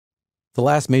The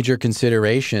last major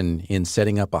consideration in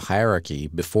setting up a hierarchy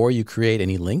before you create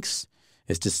any links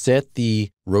is to set the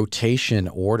rotation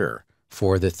order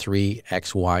for the three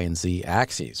X, Y, and Z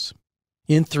axes.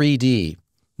 In 3D,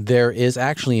 there is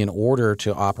actually an order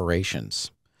to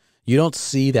operations. You don't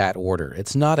see that order.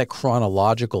 It's not a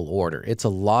chronological order. It's a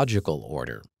logical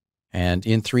order. And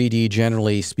in 3D,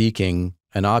 generally speaking,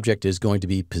 an object is going to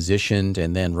be positioned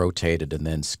and then rotated and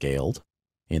then scaled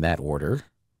in that order,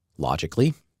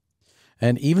 logically.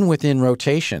 And even within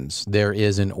rotations, there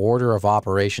is an order of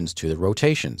operations to the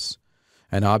rotations.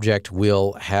 An object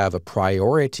will have a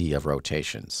priority of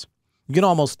rotations. You can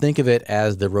almost think of it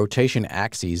as the rotation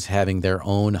axes having their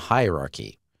own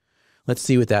hierarchy. Let's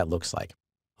see what that looks like.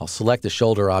 I'll select the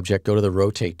shoulder object, go to the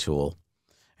Rotate tool,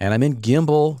 and I'm in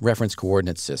Gimbal Reference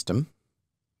Coordinate System.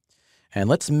 And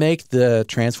let's make the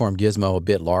transform gizmo a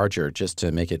bit larger just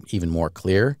to make it even more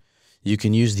clear. You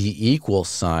can use the equal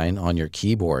sign on your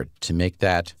keyboard to make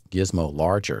that gizmo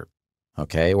larger,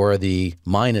 okay? Or the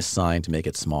minus sign to make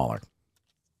it smaller.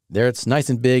 There, it's nice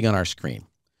and big on our screen.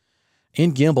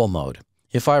 In gimbal mode,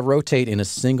 if I rotate in a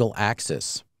single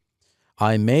axis,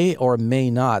 I may or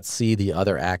may not see the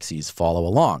other axes follow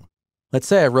along. Let's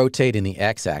say I rotate in the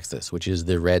x-axis, which is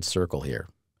the red circle here.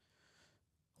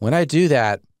 When I do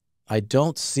that, I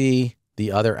don't see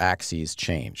the other axes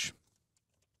change.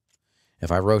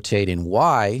 If I rotate in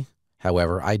Y,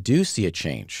 however, I do see a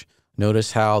change.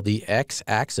 Notice how the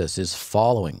x-axis is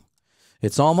following.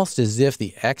 It's almost as if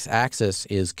the x-axis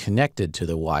is connected to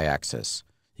the y-axis.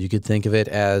 You could think of it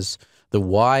as the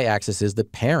y-axis is the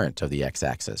parent of the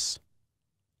x-axis.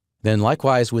 Then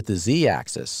likewise with the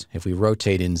z-axis, if we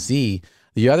rotate in Z,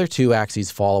 the other two axes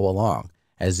follow along,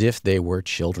 as if they were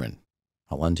children.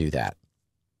 I'll undo that.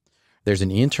 There's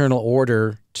an internal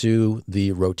order to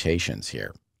the rotations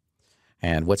here.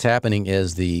 And what's happening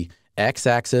is the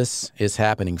x-axis is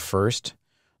happening first,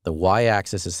 the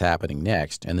y-axis is happening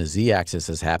next, and the z-axis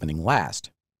is happening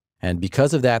last. And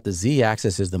because of that, the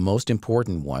z-axis is the most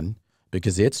important one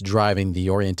because it's driving the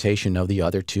orientation of the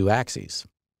other two axes.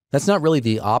 That's not really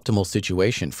the optimal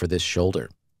situation for this shoulder.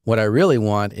 What I really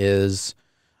want is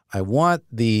I want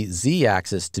the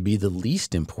z-axis to be the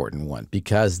least important one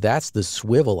because that's the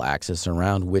swivel axis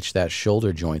around which that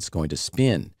shoulder joint's going to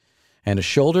spin. And a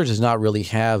shoulder does not really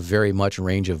have very much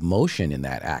range of motion in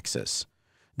that axis.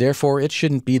 Therefore, it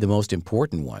shouldn't be the most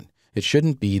important one. It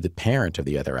shouldn't be the parent of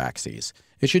the other axes.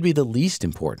 It should be the least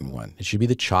important one. It should be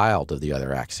the child of the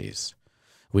other axes.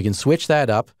 We can switch that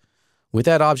up. With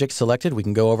that object selected, we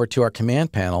can go over to our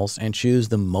command panels and choose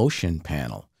the motion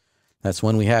panel. That's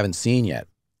one we haven't seen yet.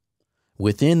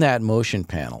 Within that motion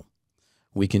panel,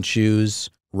 we can choose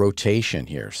rotation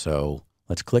here. So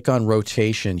let's click on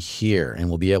rotation here and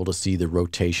we'll be able to see the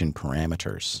rotation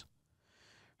parameters.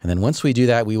 And then once we do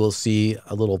that, we will see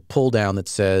a little pull down that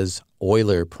says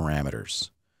Euler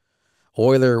parameters.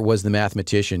 Euler was the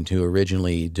mathematician who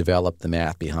originally developed the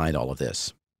math behind all of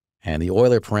this. And the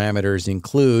Euler parameters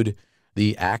include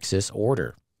the axis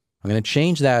order. I'm going to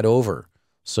change that over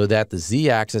so that the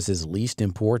z-axis is least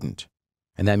important.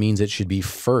 And that means it should be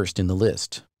first in the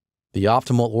list. The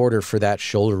optimal order for that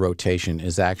shoulder rotation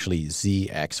is actually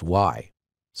ZXY.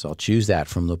 So I'll choose that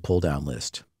from the pull-down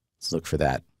list. Let's look for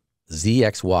that.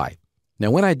 ZXY.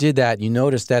 Now when I did that, you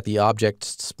notice that the object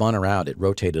spun around. It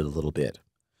rotated a little bit.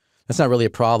 That's not really a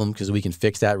problem because we can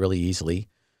fix that really easily.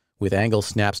 With angle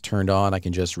snaps turned on, I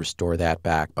can just restore that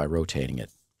back by rotating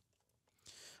it.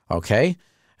 Okay,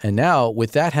 and now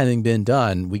with that having been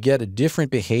done, we get a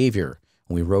different behavior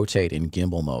when we rotate in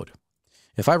gimbal mode.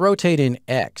 If I rotate in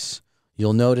X,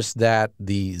 you'll notice that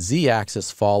the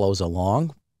Z-axis follows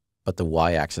along, but the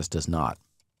Y-axis does not.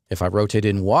 If I rotate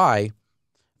in Y,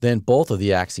 then both of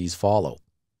the axes follow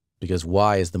because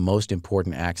Y is the most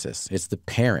important axis. It's the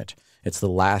parent. It's the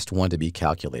last one to be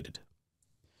calculated.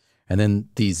 And then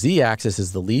the Z-axis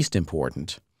is the least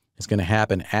important. It's going to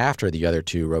happen after the other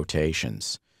two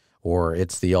rotations, or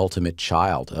it's the ultimate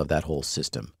child of that whole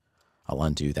system. I'll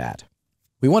undo that.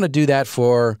 We want to do that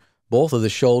for both of the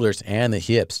shoulders and the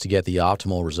hips to get the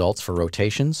optimal results for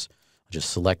rotations. I'll just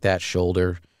select that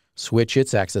shoulder, switch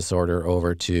its axis order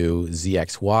over to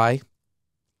ZXY,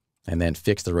 and then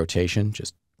fix the rotation.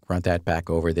 Just front that back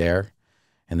over there.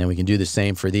 And then we can do the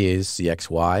same for these,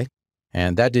 ZXY.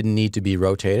 And that didn't need to be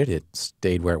rotated. It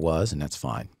stayed where it was, and that's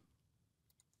fine.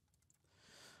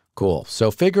 Cool.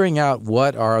 So figuring out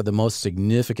what are the most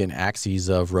significant axes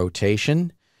of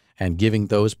rotation and giving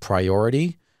those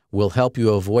priority will help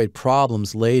you avoid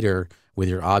problems later with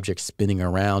your object spinning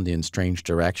around in strange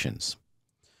directions.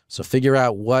 So figure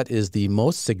out what is the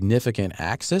most significant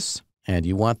axis, and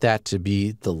you want that to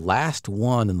be the last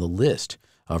one in the list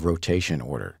of rotation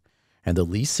order. and the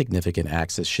least significant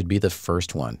axis should be the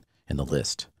first one in the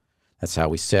list. That's how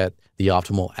we set the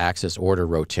optimal axis order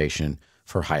rotation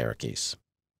for hierarchies.